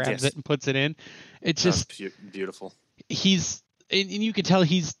past him, grabs Yes. it, and puts it in. It's That was just beautiful. he's and you can tell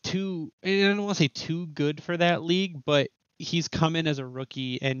he's too. And I don't want to say too good for that league, but he's come in as a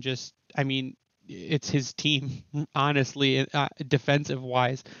rookie and just. I mean, it's his team, honestly, defensive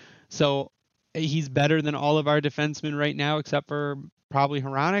wise. So he's better than all of our defensemen right now, except for probably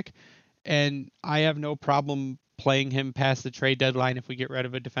Hronek. And I have no problem playing him past the trade deadline if we get rid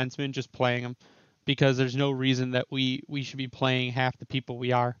of a defenseman, just playing him, because there's no reason that we should be playing half the people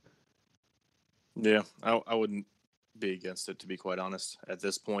we are. Yeah, I wouldn't be against it, to be quite honest. At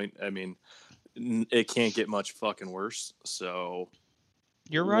this point, I mean, it can't get much fucking worse. So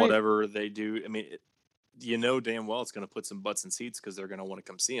You're right. whatever they do, I mean, you know damn well it's going to put some butts in seats because they're going to want to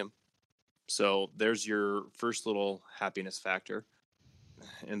come see him. So there's your first little happiness factor.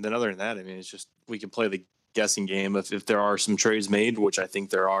 And then other than that, I mean, it's just we can play the guessing game. If there are some trades made, which I think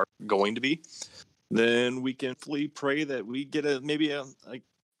there are going to be, then we can fully pray that we get maybe a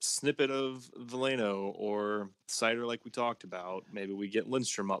snippet of Veleno or Sider like we talked about. Maybe we get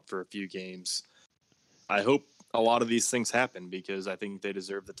Lindstrom up for a few games. I hope a lot of these things happen because I think they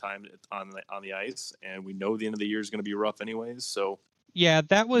deserve the time on the ice, and we know the end of the year is going to be rough anyways. So yeah,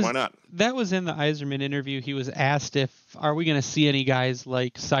 why not? That was in the Yzerman interview. He was asked if are we going to see any guys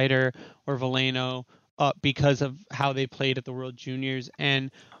like Sider or Veleno up because of how they played at the World Juniors. And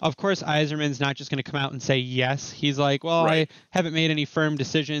of course, Yzerman's not just going to come out and say yes. He's like, well, Right. I haven't made any firm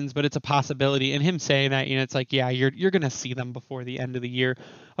decisions, but it's a possibility. And him saying that, it's like, yeah, you're going to see them before the end of the year,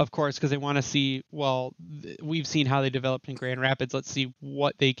 of course, because they want to see, well, we've seen how they developed in Grand Rapids. Let's see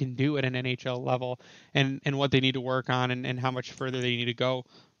what they can do at an NHL level and what they need to work on and how much further they need to go.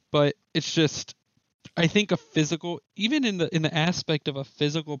 But it's just, I think a physical, even in the aspect of a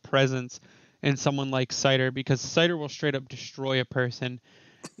physical presence in someone like Sider, because Sider will straight up destroy a person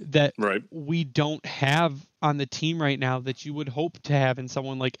that Right. we don't have on the team right now that you would hope to have in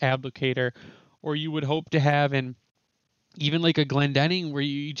someone like Abdelkader, or you would hope to have in even like a Glendening, where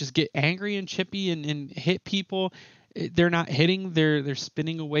you just get angry and chippy and hit people. They're not hitting, they're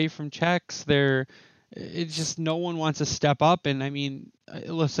spinning away from checks. It's just no one wants to step up. And I mean, it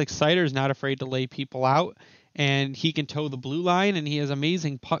looks like Sider's not afraid to lay people out, and he can toe the blue line, and he has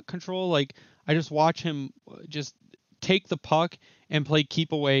amazing puck control. Like, I just watch him just take the puck and play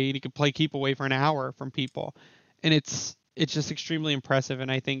keep away. And he can play keep away for an hour from people, and it's just extremely impressive.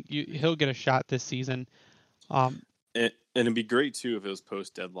 And I think he'll get a shot this season. And it'd be great too if it was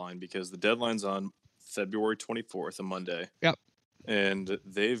post deadline, because the deadline's on February 24th, a Monday. Yep. And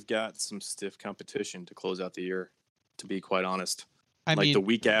they've got some stiff competition to close out the year, to be quite honest. I mean, the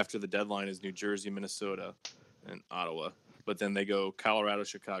week after the deadline is New Jersey, Minnesota, and Ottawa. But then they go Colorado,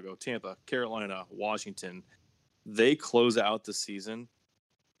 Chicago, Tampa, Carolina, Washington. They close out the season.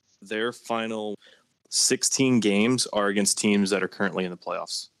 Their final 16 games are against teams that are currently in the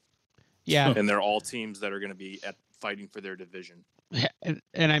playoffs. yeah. And they're all teams that are going to be fighting for their division.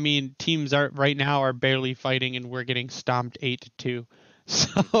 And I mean, teams right now are barely fighting, and we're getting stomped 8-2.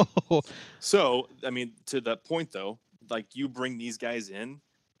 So, I mean, to that point though, like, you bring these guys in,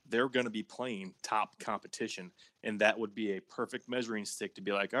 they're going to be playing top competition, and that would be a perfect measuring stick to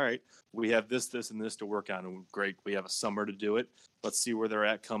be like, all right, we have this, and this to work on, and great, we have a summer to do it. Let's see where they're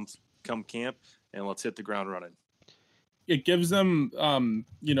at come camp, and let's hit the ground running. it gives them,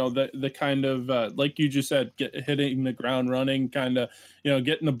 the kind of, like you just said, hitting the ground running, kind of,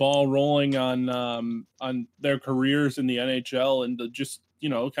 getting the ball rolling on their careers in the NHL, and just,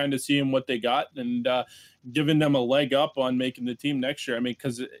 kind of seeing what they got, and giving them a leg up on making the team next year. I mean,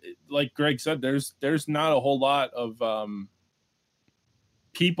 because like Greg said, there's not a whole lot of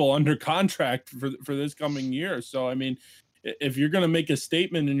people under contract for this coming year. So, I mean, if you're going to make a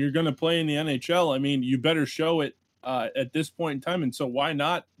statement and you're going to play in the NHL, I mean, you better show it at this point in time. And so why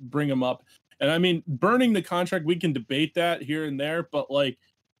not bring them up? And I mean, burning the contract, we can debate that here and there, but like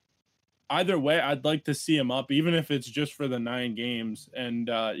either way, I'd like to see him up, even if it's just for the 9 games, and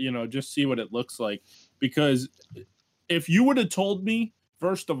just see what it looks like. Because if you would have told me,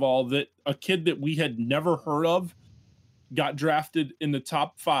 first of all, that a kid that we had never heard of got drafted in the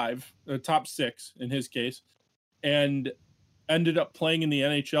top 5, or top 6 in his case, and ended up playing in the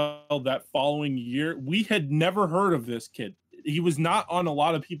NHL that following year, we had never heard of this kid. He was not on a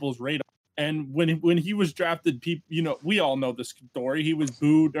lot of people's radar. And when he was drafted, people, we all know the story. He was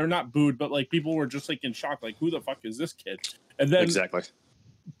booed, or not booed, but like people were just like in shock, like, who the fuck is this kid? And then exactly.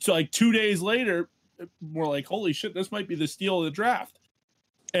 So like 2 days later, we're like, holy shit, this might be the steal of the draft.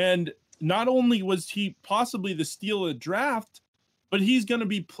 And not only was he possibly the steal of the draft, but he's going to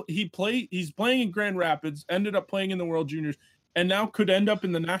be he's playing in Grand Rapids, ended up playing in the World Juniors, and now could end up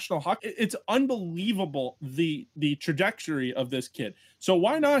in the National Hockey. It's unbelievable, the trajectory of this kid. So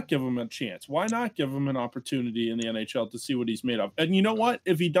why not give him a chance? Why not give him an opportunity in the NHL to see what he's made of? And you know what?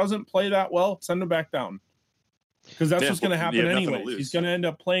 If he doesn't play that well, send him back down. Because that's what's going to happen anyway. He's going to end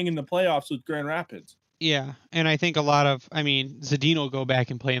up playing in the playoffs with Grand Rapids. Yeah, and I think Zadina will go back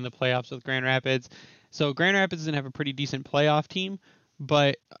and play in the playoffs with Grand Rapids. So Grand Rapids doesn't have a pretty decent playoff team,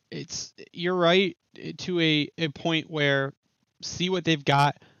 but you're right to a point where see what they've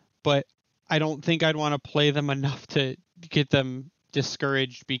got, but I don't think I'd want to play them enough to get them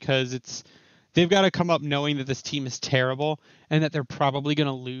discouraged, because they've got to come up knowing that this team is terrible and that they're probably going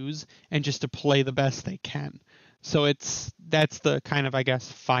to lose, and just to play the best they can. So that's the kind of, I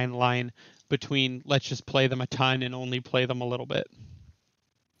guess, fine line between let's just play them a ton and only play them a little bit.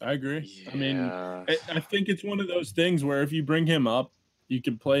 I agree. Yeah. I mean, I think it's one of those things where if you bring him up, you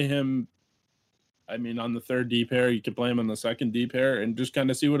can play him, I mean, on the 3rd D pair, you can play him on the 2nd D pair, and just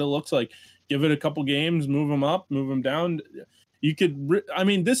kind of see what it looks like. Give it a couple games, move him up, move him down. You could, I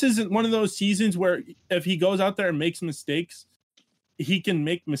mean, this isn't one of those seasons where if he goes out there and makes mistakes, he can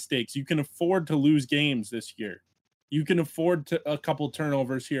make mistakes. You can afford to lose games this year. You can afford a couple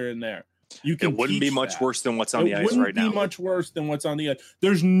turnovers here and there. It wouldn't be much worse than what's on the ice right now. It wouldn't be much worse than what's on the ice.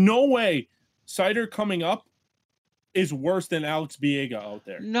 There's no way Seider coming up is worse than Alex Biega out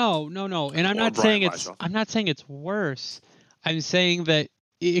there. No. And I'm not saying it's worse. I'm saying that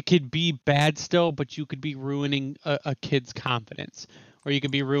it could be bad still, but you could be ruining a kid's confidence, or you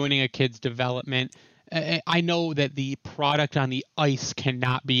could be ruining a kid's development. I know that the product on the ice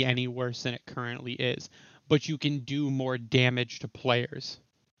cannot be any worse than it currently is, but you can do more damage to players.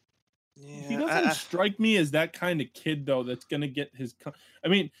 Yeah, he doesn't strike me as that kind of kid, though, that's going to get his... I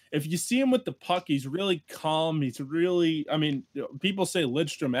mean, if you see him with the puck, he's really calm. He's really... I mean, people say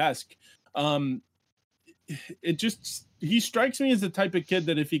Lidstrom-esque. He strikes me as the type of kid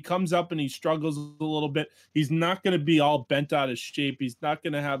that if he comes up and he struggles a little bit, he's not going to be all bent out of shape. He's not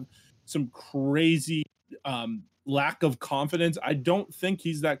going to have some crazy lack of confidence. I don't think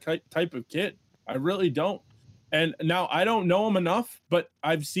he's that type of kid. I really don't. And now I don't know him enough, but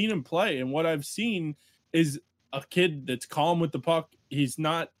I've seen him play. And what I've seen is a kid that's calm with the puck. He's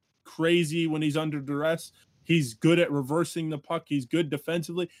not crazy when he's under duress. He's good at reversing the puck. He's good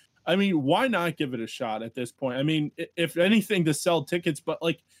defensively. I mean, why not give it a shot at this point? I mean, if anything, to sell tickets, but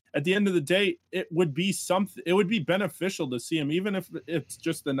like at the end of the day, it would be something. It would be beneficial to see him, even if it's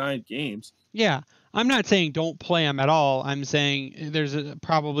just the 9 games. Yeah, I'm not saying don't play him at all. I'm saying there's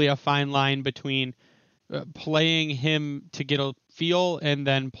probably a fine line between playing him to get a feel and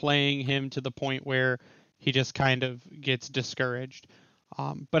then playing him to the point where he just kind of gets discouraged.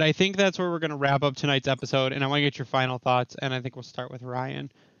 But I think that's where we're going to wrap up tonight's episode, and I want to get your final thoughts, and I think we'll start with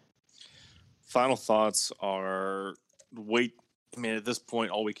Ryan. Final thoughts are wait. I mean, at this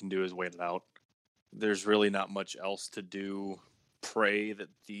point, all we can do is wait it out. There's really not much else to do. Pray that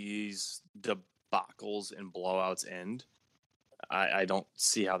these debacles and blowouts end. I don't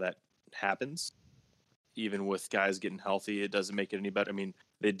see how that happens. Even with guys getting healthy, it doesn't make it any better. I mean,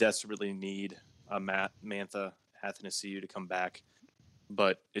 they desperately need a Mantha Athanasiou to come back,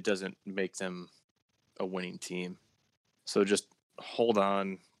 but it doesn't make them a winning team. So just hold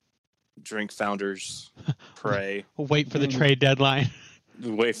on, drink Founders, pray. Wait for the trade deadline.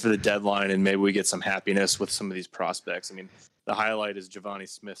 wait for the deadline and maybe we get some happiness with some of these prospects. I mean, the highlight is Giovanni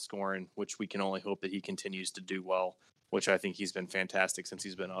Smith scoring, which we can only hope that he continues to do well, which I think he's been fantastic since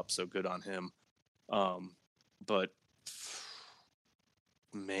he's been up. So good on him. But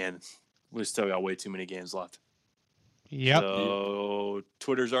man, we still got way too many games left. Yep. So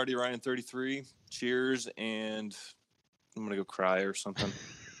Twitter's already Ryan33. Cheers, and I'm gonna go cry or something.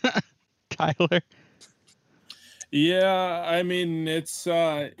 Tyler. Yeah, I mean it's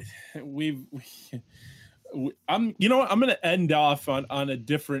I'm I'm going to end off on a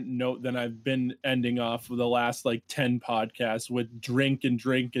different note than I've been ending off for the last like 10 podcasts with drink and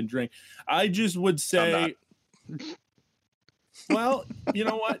drink and drink. I just would say, well, you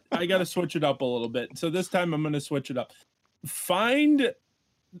know what? I got to switch it up a little bit. So this time I'm going to switch it up. Find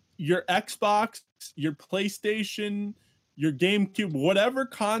your Xbox, your PlayStation, your GameCube, whatever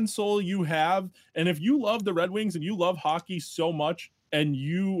console you have. And if you love the Red Wings and you love hockey so much and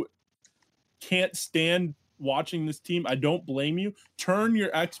you can't stand watching this team, I don't blame you. Turn your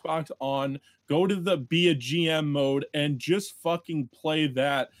Xbox on, go to the be a GM mode, and just fucking play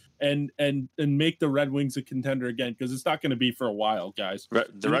that and make the Red Wings a contender again, because it's not going to be for a while, guys.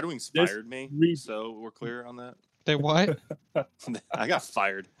 The Red Wings fired me, so we're clear on that. They what? I got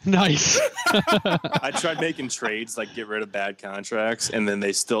fired. Nice. I tried making trades, like get rid of bad contracts, and then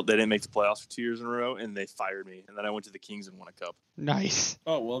they didn't make the playoffs for 2 years in a row, and they fired me. And then I went to the Kings and won a cup. Nice.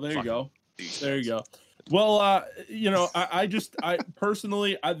 Oh, well, there you go. There you go. Well, I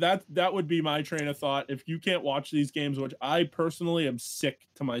personally, that would be my train of thought. If you can't watch these games, which I personally am sick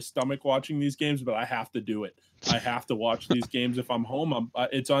to my stomach watching these games, but I have to do it. I have to watch these games. If I'm home,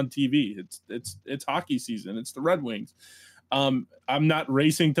 it's on TV. It's hockey season. It's the Red Wings. I'm not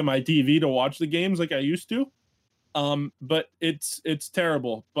racing to my TV to watch the games like I used to. But it's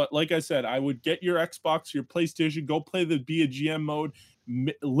terrible. But like I said, I would get your Xbox, your PlayStation, go play the be a GM mode,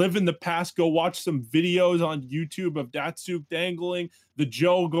 live in the past, go watch some videos on YouTube of Datsuk dangling, the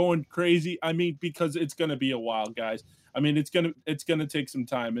Joe going crazy. I mean, because it's going to be a while, guys. I mean, it's going to take some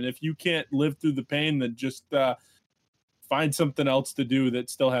time. And if you can't live through the pain, then just find something else to do that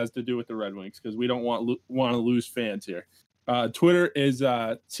still has to do with the Red Wings, because we don't want to lose fans here. Twitter is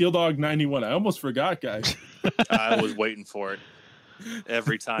SealDog91. I almost forgot, guys. I was waiting for it.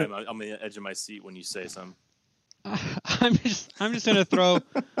 Every time I'm on the edge of my seat when you say something. I'm just gonna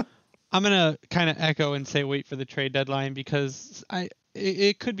I'm gonna kind of echo and say wait for the trade deadline, because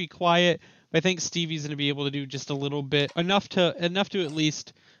it could be quiet, but I think Stevie's gonna be able to do just a little bit, enough to at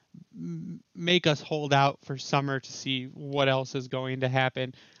least make us hold out for summer to see what else is going to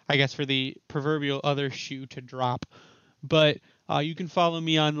happen, I guess, for the proverbial other shoe to drop. But you can follow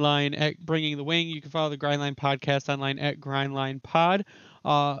me online at Bringing the Wing. You can follow the Grindline Podcast online at Grindline Pod.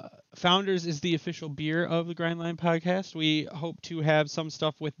 Founders is the official beer of the Grindline Podcast. We hope to have some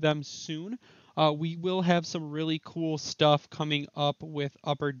stuff with them soon. We will have some really cool stuff coming up with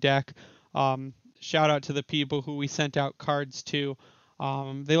Upper Deck. Shout out to the people who we sent out cards to.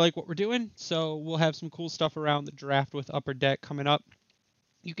 They like what we're doing, so we'll have some cool stuff around the draft with Upper Deck coming up.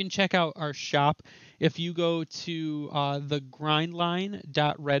 You can check out our shop if you go to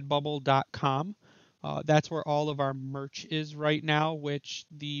thegrindline.redbubble.com. That's where all of our merch is right now, which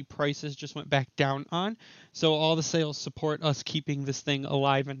the prices just went back down on. So all the sales support us keeping this thing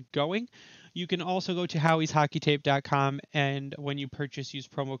alive and going. You can also go to howieshockeytape.com, and when you purchase, use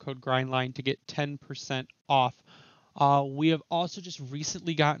promo code GRINDLINE to get 10% off. We have also just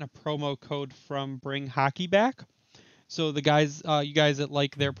recently gotten a promo code from Bring Hockey Back. So the guys, you guys that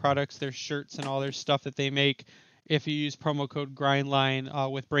like their products, their shirts and all their stuff that they make, if you use promo code GRINDLINE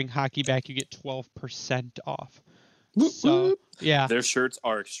with Bring Hockey Back, you get 12% off. So, yeah. Their shirts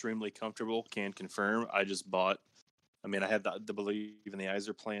are extremely comfortable, can confirm. I just bought, I had the Believe in the Eyes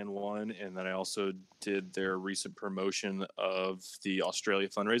Are Plan one, and then I also did their recent promotion of the Australia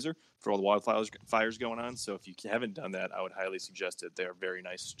fundraiser for all the wildfires going on. So if you haven't done that, I would highly suggest it. They're very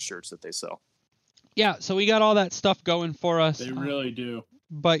nice shirts that they sell. Yeah, so we got all that stuff going for us. They really do.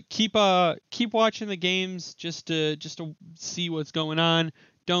 But keep watching the games just to see what's going on.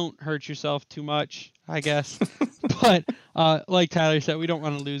 Don't hurt yourself too much, I guess. But like Tyler said, we don't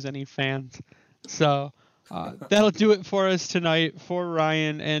want to lose any fans. So that'll do it for us tonight. For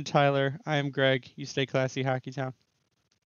Ryan and Tyler, I am Greg. You stay classy, Hockey Town.